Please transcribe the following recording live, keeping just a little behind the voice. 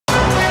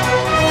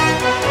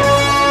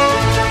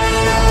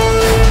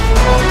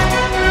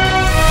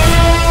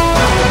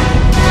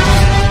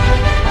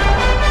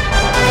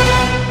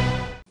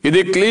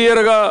ఇది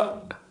క్లియర్గా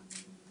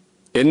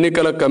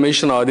ఎన్నికల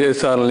కమిషన్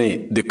ఆదేశాలని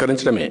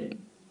ధిక్కరించడమే.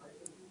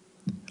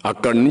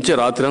 అక్కడి నుంచి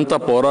రాత్రంతా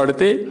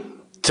పోరాడితే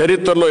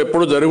చరిత్రలో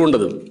ఎప్పుడు జరిగి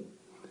ఉండదు.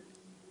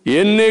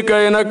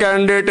 ఎన్నికైన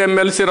క్యాండిడేట్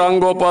ఎమ్మెల్సీ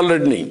రామ్ గోపాల్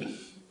రెడ్డిని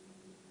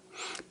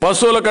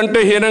పశువుల కంటే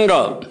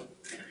హీనంగా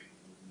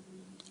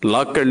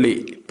లాక్కెళ్ళి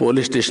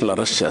పోలీస్ స్టేషన్లో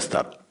అరెస్ట్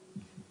చేస్తారు.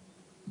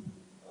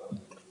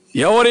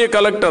 ఎవరి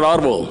కలెక్టర్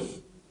ఆర్వో,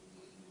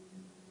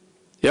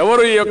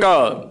 ఎవరు ఈ యొక్క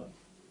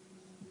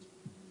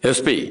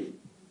ఎస్పీ?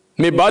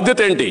 మీ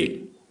బాధ్యత ఏంటి?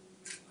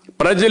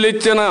 ప్రజలు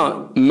ఇచ్చిన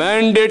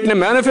మ్యాండేట్ని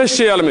మేనిఫెస్ట్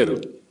చేయాలి. మీరు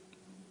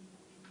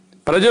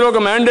ప్రజలు ఒక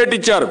మ్యాండేట్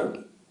ఇచ్చారు,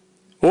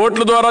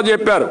 ఓట్ల ద్వారా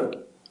చెప్పారు,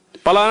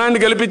 పలానాన్ని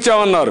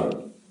గెలిపించామన్నారు.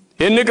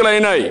 ఎన్నికలు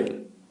అయినాయి.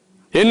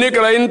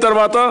 ఎన్నికలు అయిన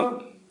తర్వాత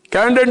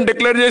క్యాండిడేట్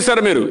డిక్లేర్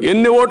చేశారు. మీరు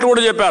ఎన్ని ఓట్లు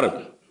కూడా చెప్పారు.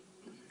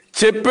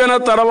 చెప్పిన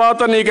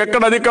తర్వాత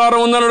నీకెక్కడ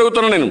అధికారం ఉందని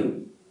అడుగుతున్నా నేను.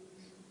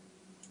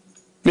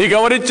 మీకు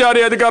ఎవరిచ్చారు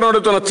ఈ అధికారం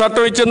అడుగుతున్నా.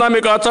 చట్టం ఇచ్చిందా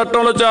మీకు? ఆ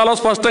చట్టంలో చాలా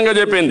స్పష్టంగా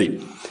చెప్పింది.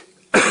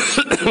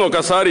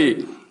 ఒకసారి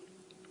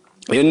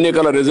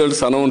ఎన్నికల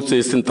రిజల్ట్స్ అనౌన్స్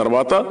చేసిన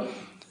తర్వాత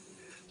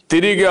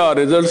తిరిగి ఆ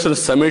రిజల్ట్స్ని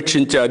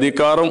సమీక్షించే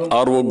అధికారం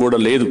ఆర్ఓ కూడా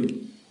లేదు,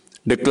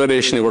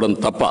 డిక్లరేషన్ ఇవ్వడం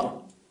తప్ప.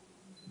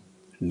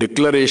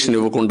 డిక్లరేషన్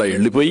ఇవ్వకుండా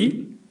వెళ్ళిపోయి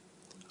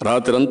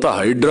రాత్రంతా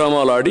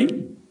హైడ్రామాలు ఆడి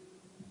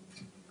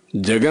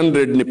జగన్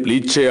రెడ్డిని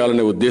ప్లీజ్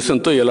చేయాలనే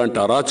ఉద్దేశంతో ఇలాంటి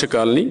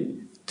అరాచకాల్ని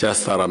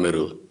చేస్తారా?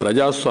 మీరు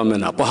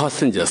ప్రజాస్వామ్యాన్ని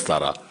అపహాస్యం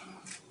చేస్తారా?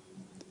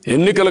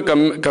 ఎన్నికల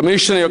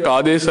కమిషన్ యొక్క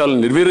ఆదేశాలను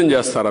నిర్వీర్యం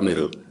చేస్తారా?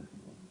 మీరు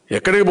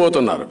ఎక్కడికి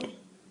పోతున్నారు?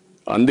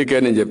 అందుకే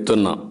నేను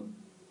చెప్తున్నా,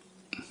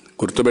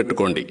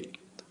 గుర్తుపెట్టుకోండి.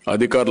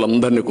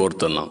 అధికారులందరినీ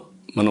కోరుతున్నాం,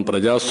 మనం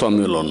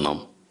ప్రజాస్వామ్యంలో ఉన్నాం.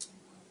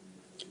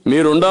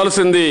 మీరు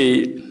ఉండాల్సింది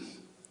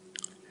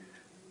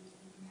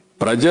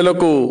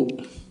ప్రజలకు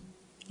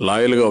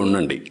లాయల్గా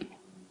ఉండండి.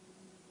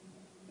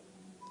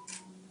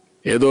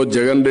 ఏదో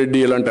జగన్ రెడ్డి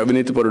ఇలాంటి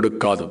అవినీతిపరుడికి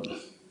కాదు.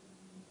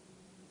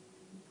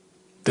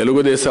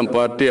 తెలుగుదేశం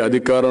పార్టీ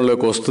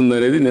అధికారంలోకి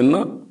వస్తుందనేది నిన్న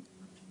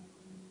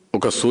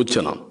ఒక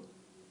సూచన.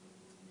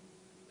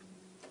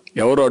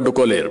 ఎవరు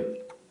అడ్డుకోలేరు.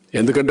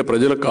 ఎందుకంటే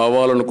ప్రజలు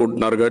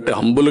కావాలనుకుంటున్నారు కాబట్టి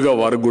హంబుల్గా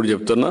వారికి కూడా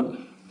చెప్తున్నా,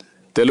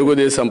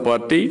 తెలుగుదేశం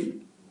పార్టీ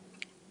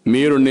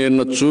మీరు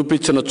నేను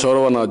చూపించిన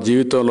చొరవ నా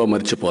జీవితంలో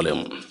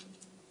మర్చిపోలేము.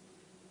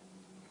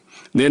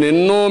 నేను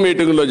ఎన్నో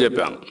మీటింగుల్లో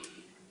చెప్పాను,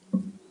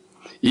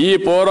 ఈ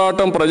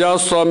పోరాటం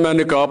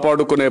ప్రజాస్వామ్యాన్ని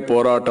కాపాడుకునే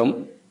పోరాటం,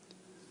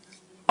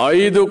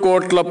 5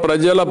 కోట్ల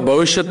ప్రజల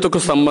భవిష్యత్తుకు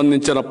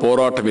సంబంధించిన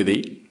పోరాటం. ఇది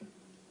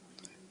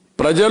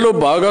ప్రజలు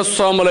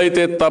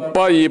భాగస్వాములైతే తప్ప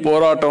ఈ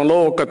పోరాటంలో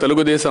ఒక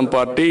తెలుగుదేశం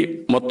పార్టీ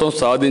మొత్తం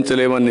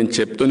సాధించలేమని నేను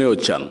చెప్తూనే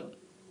వచ్చాను.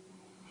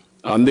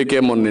 అందుకే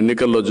మొన్న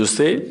ఎన్నికల్లో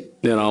చూస్తే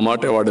నేను ఆ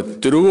మాట వాడు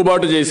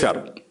తిరుగుబాటు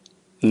చేశారు,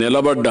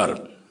 నిలబడ్డారు,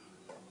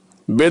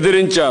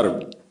 బెదిరించారు,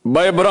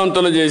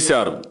 భయభ్రాంతులు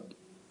చేశారు.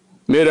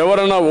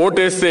 మీరెవరైనా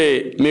ఓటేస్తే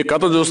మీ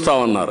కథ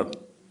చూస్తామన్నారు.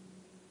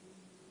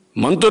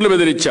 మంత్రులు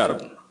బెదిరించారు,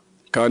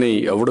 కానీ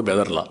ఎవడు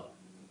బెదర్లా.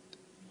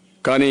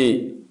 కానీ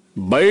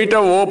బయట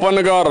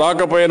ఓపెన్గా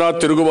రాకపోయినా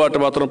తిరుగుబాటు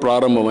మాత్రం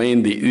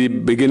ప్రారంభమైంది. ఇది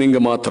బిగినింగ్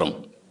మాత్రం.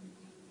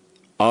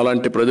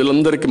 అలాంటి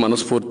ప్రజలందరికీ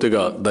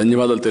మనస్ఫూర్తిగా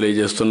ధన్యవాదాలు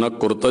తెలియజేస్తున్నా,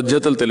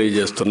 కృతజ్ఞతలు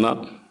తెలియజేస్తున్నా.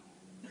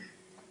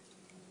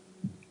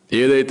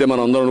 ఏదైతే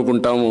మనం అందరం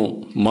అనుకుంటామో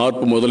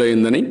మార్పు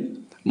మొదలైందని,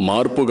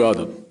 మార్పు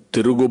కాదు,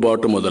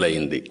 తిరుగుబాటు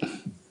మొదలైంది.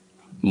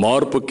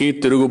 మార్పుకి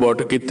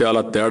తిరుగుబాటుకి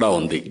చాలా తేడా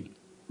ఉంది.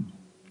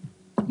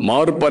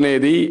 మార్పు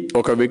అనేది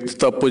ఒక వ్యక్తి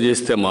తప్పు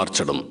చేస్తే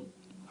మార్చడం.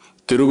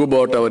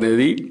 తిరుగుబాటు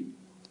అనేది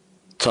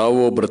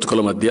చావో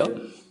బ్రతుకుల మధ్య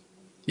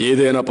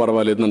ఏదైనా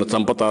పర్వాలేదు, నన్ను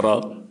చంపుతారా,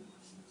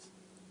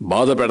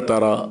 బాధ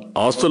పెడతారా,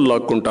 ఆస్తులు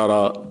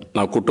లాక్కుంటారా,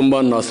 నా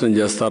కుటుంబాన్ని నాశనం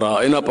చేస్తారా,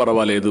 అయినా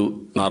పర్వాలేదు,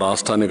 నా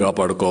రాష్ట్రాన్ని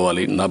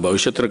కాపాడుకోవాలి, నా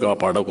భవిష్యత్తును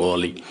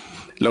కాపాడుకోవాలి,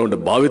 లేకుంటే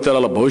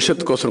భావితరాల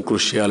భవిష్యత్తు కోసం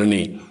కృషి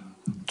చేయాలని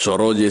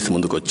చొరవ చేసి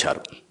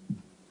ముందుకొచ్చారు.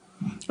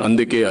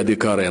 అందుకే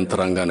అధికార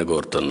యంత్రాంగాన్ని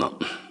కోరుతున్నా,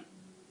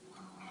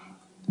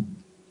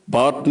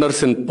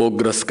 పార్ట్నర్స్ ఇన్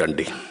ప్రోగ్రెస్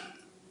కండి,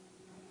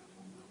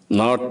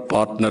 నాట్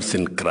పార్ట్నర్స్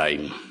ఇన్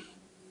క్రైమ్.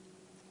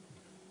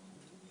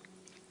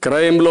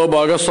 క్రైమ్లో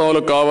భాగస్వాములు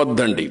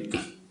కావద్దండి,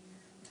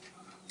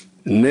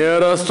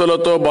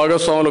 నేరస్తులతో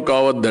భాగస్వాములు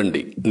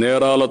కావద్దండి,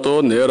 నేరాలతో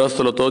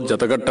నేరస్తులతో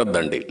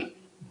జతగట్టద్దండి.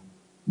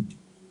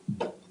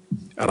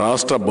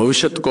 రాష్ట్ర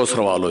భవిష్యత్తు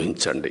కోసం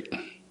ఆలోచించండి.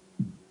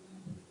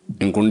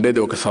 ఇంకుండేది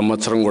 1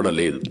 సంవత్సరం కూడా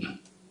లేదు.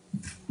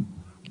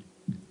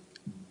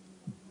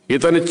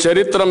 ఇతని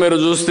చరిత్ర మీరు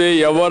చూస్తే,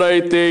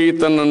 ఎవరైతే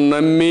ఇతను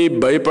నమ్మి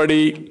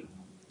భయపడి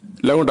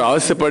లేకుంటే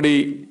ఆశపడి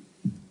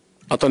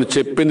అతను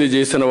చెప్పింది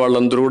చేసిన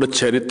వాళ్ళందరూ కూడా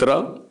చరిత్ర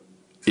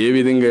ఏ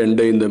విధంగా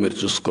ఎండ్ అయిందో మీరు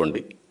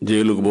చూసుకోండి.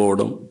 జైలుకు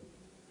పోవడం,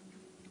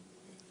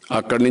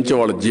 అక్కడి నుంచి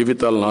వాళ్ళ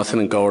జీవితాలు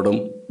నాశనం కావడం,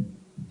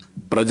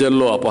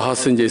 ప్రజల్లో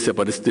అపహాస్యం చేసే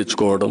పరిస్థితి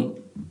తెచ్చుకోవడం,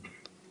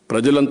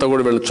 ప్రజలంతా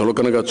కూడా వీళ్ళని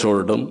చులకనగా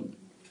చూడడం,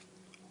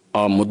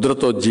 ఆ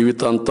ముద్రతో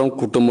జీవితాంతం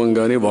కుటుంబం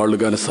కానీ వాళ్ళు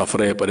కానీ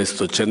సఫర్ అయ్యే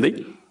పరిస్థితి వచ్చింది.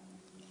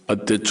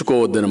 అది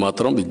తెచ్చుకోవద్దని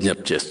మాత్రం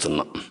విజ్ఞప్తి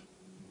చేస్తున్నా.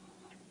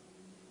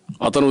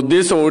 అతని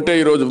ఉద్దేశం ఒకటే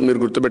ఈరోజు మీరు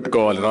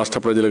గుర్తుపెట్టుకోవాలి, రాష్ట్ర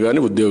ప్రజలు కానీ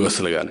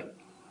ఉద్యోగస్తులు కానీ.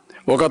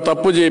 ఒక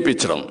తప్పు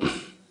చేయించడం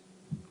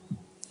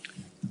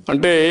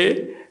అంటే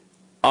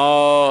ఆ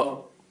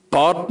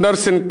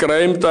పార్ట్నర్స్ ఇన్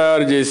క్రైమ్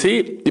తయారు చేసి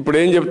ఇప్పుడు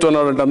ఏం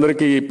చెప్తున్నారంటే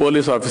అందరికీ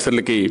పోలీస్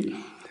ఆఫీసర్లకి,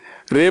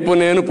 రేపు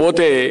నేను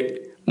పోతే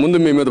ముందు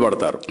మీ మీద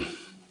పడతారు,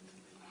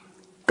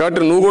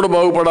 కాబట్టి నువ్వు కూడా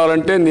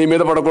బాగుపడాలంటే, నీ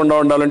మీద పడకుండా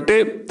ఉండాలంటే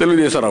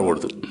తెలుగుదేశం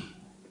రాకూడదు.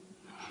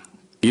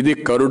 ఇది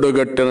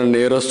కరుడుగట్టిన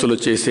నేరస్తులు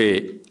చేసే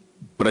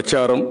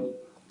ప్రచారం,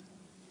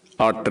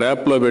 ఆ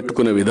ట్రాప్లో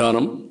పెట్టుకునే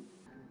విధానం.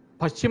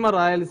 పశ్చిమ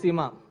రాయలసీమ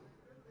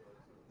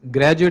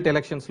గ్రాడ్యుయేట్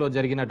ఎలక్షన్స్లో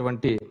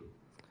జరిగినటువంటి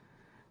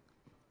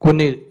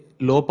కొన్ని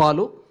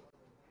లోపాలు,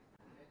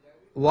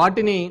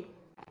 వాటిని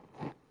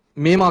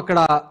మేము అక్కడ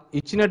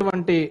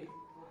ఇచ్చినటువంటి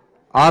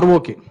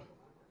ఆర్ఓకి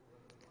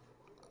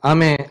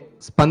ఆమె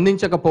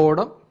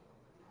స్పందించకపోవడం,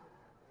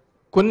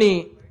 కొన్ని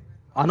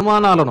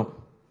అనుమానాలను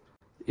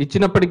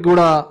ఇచ్చినప్పటికి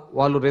కూడా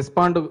వాళ్ళు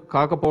రెస్పాండ్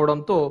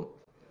కాకపోవడంతో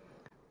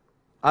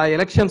ఆ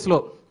ఎలక్షన్స్లో,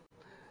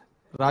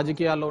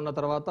 రాజకీయాల్లో ఉన్న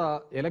తర్వాత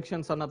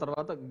ఎలక్షన్స్ అన్న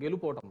తర్వాత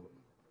గెలుపోవటం,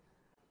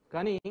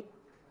 కానీ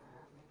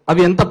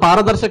అవి ఎంత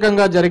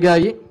పారదర్శకంగా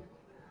జరిగాయి,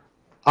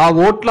 ఆ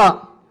ఓట్ల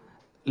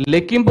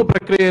లెక్కింపు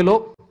ప్రక్రియలో,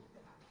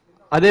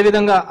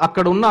 అదేవిధంగా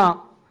అక్కడ ఉన్న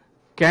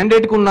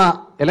క్యాండిడేట్కు ఉన్న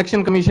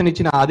ఎలక్షన్ కమిషన్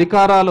ఇచ్చిన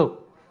అధికారాలు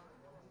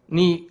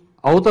నీ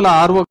అవతల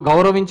ఆర్ఓ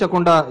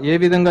గౌరవించకుండా ఏ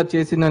విధంగా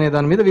చేసిందనే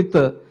దాని మీద విత్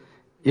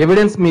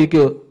ఎవిడెన్స్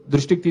మీకు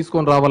దృష్టికి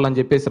తీసుకొని రావాలని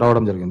చెప్పేసి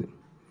రావడం జరిగింది.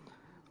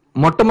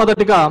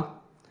 మొట్టమొదటిగా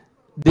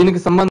దీనికి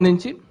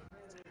సంబంధించి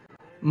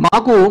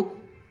మాకు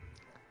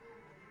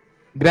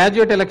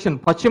గ్రాడ్యుయేట్ ఎలక్షన్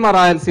పశ్చిమ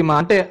రాయలసీమ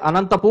అంటే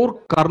అనంతపూర్,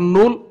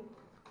 కర్నూలు,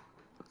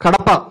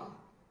 కడప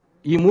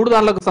ఈ 3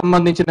 దాంట్లకు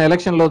సంబంధించిన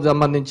ఎలక్షన్లో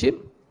సంబంధించి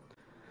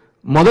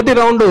మొదటి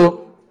రౌండ్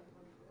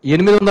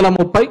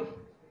 830,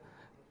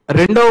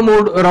 రెండవ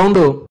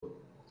రౌండ్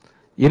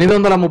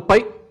 830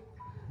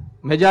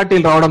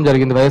 మెజార్టీలు రావడం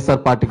జరిగింది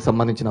వైఎస్ఆర్ పార్టీకి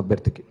సంబంధించిన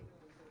అభ్యర్థికి.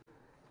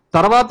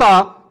 తర్వాత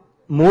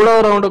 3వ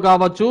రౌండ్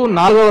కావచ్చు,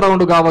 4వ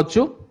రౌండ్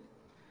కావచ్చు,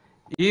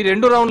 ఈ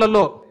 2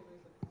 రౌండ్లలో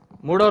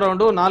 3వ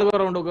రౌండ్, 4వ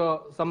రౌండ్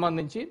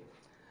సంబంధించి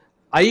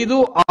 5,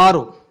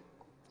 6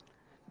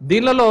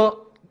 దీనిలలో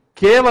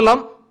కేవలం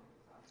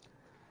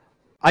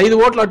 5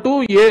 ఓట్లు అటు,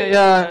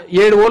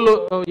 7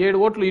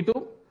 ఓట్లు ఇటు,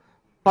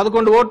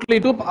 11 ఓట్లు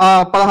ఇటు,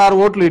 16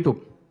 ఓట్లు ఇటు,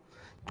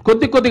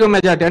 కొద్దిగా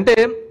మెజార్టీ. అంటే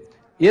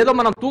ఏదో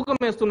మనం తూకం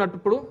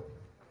వేస్తున్నప్పుడు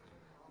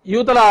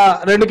యువతల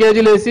 2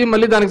 కేజీలు వేసి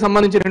మళ్ళీ దానికి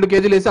సంబంధించి 2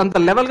 కేజీలు వేసి అంత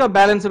లెవెల్గా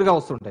బ్యాలెన్స్డ్గా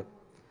వస్తుంటాయి.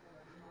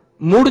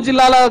 3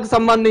 జిల్లాలకు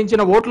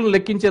సంబంధించిన ఓట్లను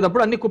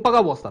లెక్కించేటప్పుడు అన్ని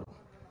కుప్పగా పోస్తారు.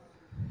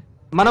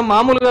 మనం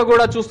మామూలుగా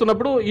కూడా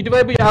చూస్తున్నప్పుడు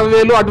ఇటువైపు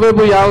 50,000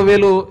 అటువైపు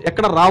 50,000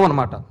 ఎక్కడ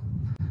రావన్నమాట.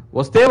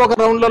 వస్తే ఒక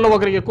రౌండ్లలో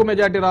ఒకరికి ఎక్కువ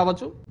మెజార్టీ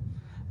రావచ్చు,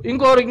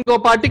 ఇంకో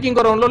పార్టీకి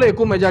ఇంకో రౌండ్లలో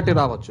ఎక్కువ మెజార్టీ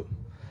రావచ్చు.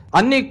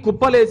 అన్ని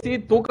కుప్పలేసి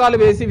తూకాలు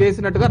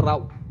వేసినట్టుగా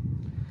రావు.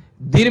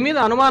 దీని మీద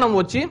అనుమానం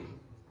వచ్చి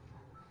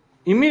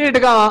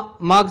ఇమ్మీడియట్గా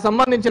మాకు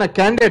సంబంధించిన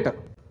క్యాండిడేట్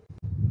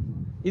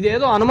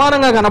ఇదేదో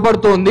అనుమానంగా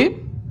కనపడుతోంది,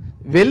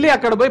 వెళ్ళి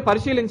అక్కడ పోయి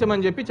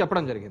పరిశీలించమని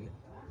చెప్పడం జరిగింది.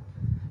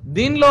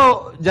 దీనిలో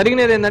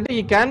జరిగినది ఏంటంటే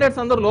ఈ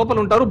క్యాండిడేట్స్ అందరూ లోపల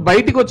ఉంటారు,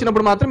 బయటికి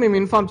వచ్చినప్పుడు మాత్రం మేము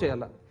ఇన్ఫార్మ్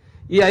చేయాలి.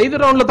 ఈ 5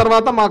 రౌండ్ల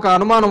తర్వాత మాకు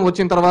అనుమానం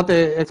వచ్చిన తర్వాత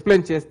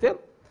ఎక్స్ప్లెయిన్ చేస్తే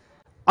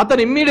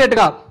అతను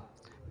ఇమ్మీడియట్గా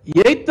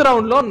 8th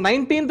రౌండ్లో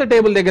 19th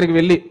టేబుల్ దగ్గరికి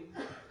వెళ్ళి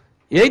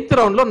 8th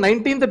రౌండ్లో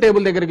 19th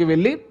టేబుల్ దగ్గరికి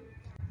వెళ్ళి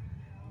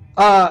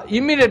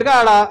ఇమ్మీడియట్గా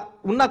ఆడ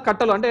ఉన్న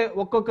కట్టలు అంటే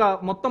ఒక్కొక్క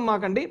మొత్తం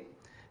మాకండి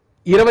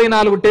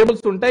 24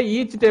 టేబుల్స్ ఉంటాయి.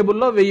 ఈచ్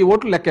టేబుల్లో 1000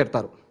 ఓట్లు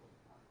లెక్కెడతారు.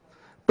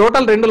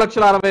 టోటల్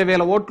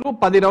 2,60,000 ఓట్లు,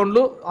 10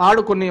 రౌండ్లు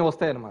ఆడు కొన్ని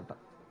వస్తాయి అన్నమాట.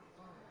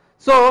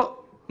 సో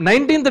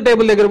 19th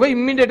టేబుల్ దగ్గర పోయి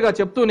ఇమ్మీడియట్గా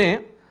చెప్తూనే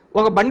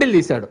ఒక బండిల్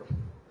తీశాడు,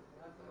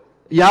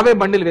 50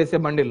 బండిల్ వేసే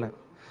బండిల్.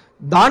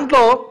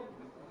 దాంట్లో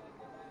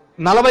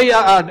 40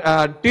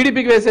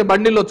 టీడీపీకి వేసే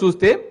బండిల్లో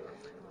చూస్తే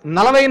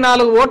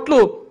 44 ఓట్లు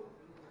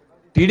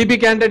టీడీపీ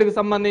క్యాండిడేట్కి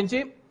సంబంధించి,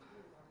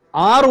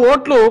 6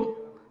 ఓట్లు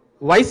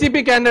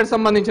వైసీపీ క్యాండిడేట్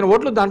సంబంధించిన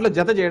ఓట్లు దాంట్లో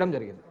జత చేయడం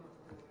జరిగింది.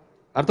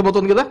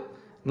 అర్థమవుతుంది కదా?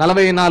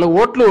 44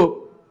 ఓట్లు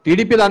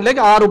టీడీపీ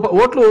దాంట్లోకి 6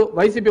 ఓట్లు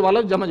వైసీపీ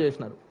వాళ్ళు జమ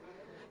చేసినారు.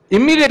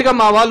 ఇమ్మీడియట్గా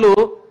మా వాళ్ళు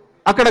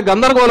అక్కడ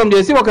గందరగోళం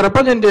చేసి ఒక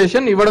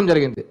రిప్రజెంటేషన్ ఇవ్వడం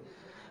జరిగింది.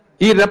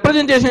 ఈ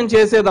రిప్రజెంటేషన్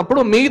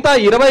చేసేటప్పుడు మిగతా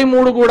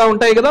 23 కూడా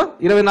ఉంటాయి కదా,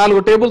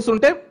 24 టేబుల్స్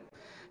ఉంటే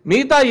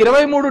మిగతా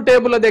 23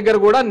 టేబుల్ల దగ్గర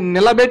కూడా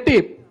నిలబెట్టి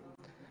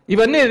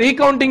ఇవన్నీ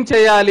రీకౌంటింగ్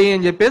చేయాలి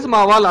అని చెప్పేసి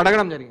మా వాళ్ళు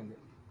అడగడం జరిగింది.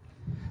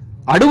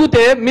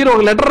 అడిగితే మీరు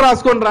ఒక లెటర్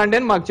రాసుకొని రండి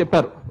అని మాకు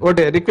చెప్పారు.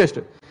 ఒకటి రిక్వెస్ట్,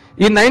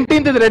 ఈ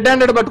 19th రెడ్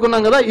హ్యాండెడ్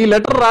పట్టుకున్నాం కదా, ఈ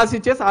లెటర్ రాసి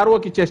ఇచ్చేసి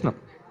ఆర్ఓకి ఇచ్చేసినాం.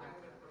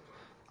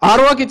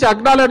 ఆర్ఓకి ఇచ్చి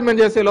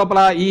అక్నాలెడ్జ్మెంట్ చేసే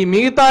లోపల ఈ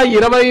మిగతా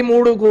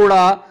 23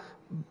 కూడా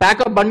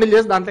ప్యాకప్ బండిల్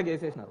చేసి దాంట్లోకి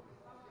వేసేసినారు,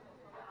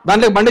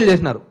 దాంట్లోకి బండిల్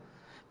చేసినారు.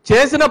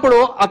 చేసినప్పుడు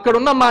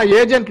అక్కడున్న మా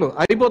ఏజెంట్లు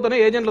అయిపోతూనే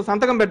ఏజెంట్లు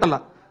సంతకం పెట్టాల,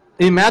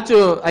 ఈ మ్యాచ్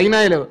అయినా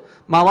లేవు.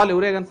 మా వాళ్ళు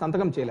ఎవరే కానీ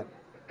సంతకం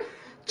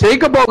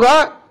చేయకపోగా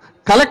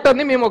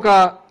కలెక్టర్ని మేము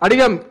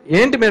అడిగాం.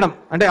 ఏంటి మేడం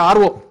అంటే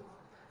ఆర్ఓ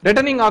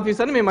రిటర్నింగ్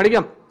ఆఫీసర్ని మేము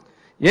అడిగాం,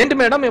 ఏంటి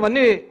మేడం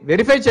ఇవన్నీ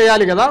వెరిఫై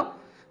చేయాలి కదా,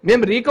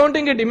 మేము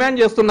రీకౌంటింగ్ డిమాండ్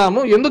చేస్తున్నాము,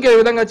 ఎందుకు ఏ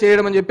విధంగా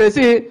చేయడం అని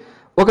చెప్పేసి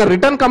ఒక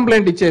రిటర్న్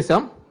కంప్లైంట్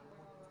ఇచ్చేసాం.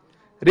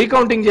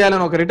 రీకౌంటింగ్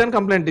చేయాలని ఒక రిటర్న్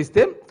కంప్లైంట్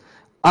ఇస్తే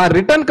ఆ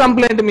రిటర్న్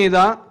కంప్లైంట్ మీద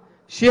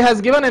she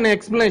has given N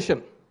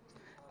explanation.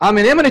 ఆమె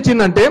ఏమని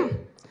ఇచ్చిందంటే,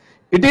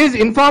 it is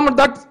informed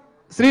that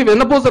Sri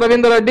Venapus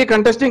Ravindra Reddy,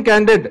 contesting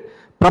candidate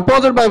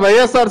proposed by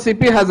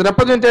YSRCP, has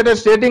represented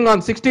stating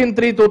on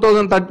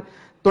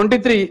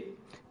 16/3/2023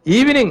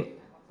 evening,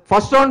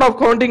 first round of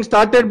counting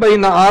started by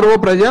in RO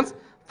presence.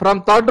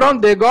 From third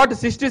round they got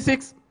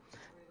 66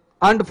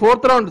 and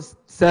fourth round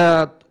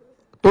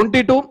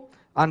 22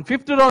 and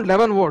fifth round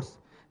 11 votes.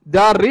 They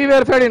are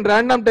re-verified in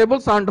random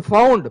tables and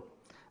found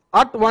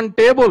at one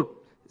table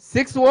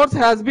 6 votes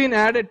has been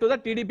added to the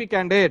TDP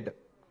candidate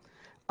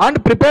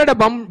and prepared a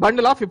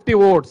bundle of 50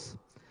 votes.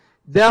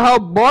 They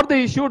have brought the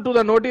issue to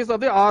the notice of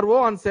the RO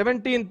on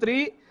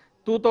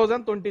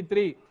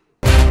 17/3/2023.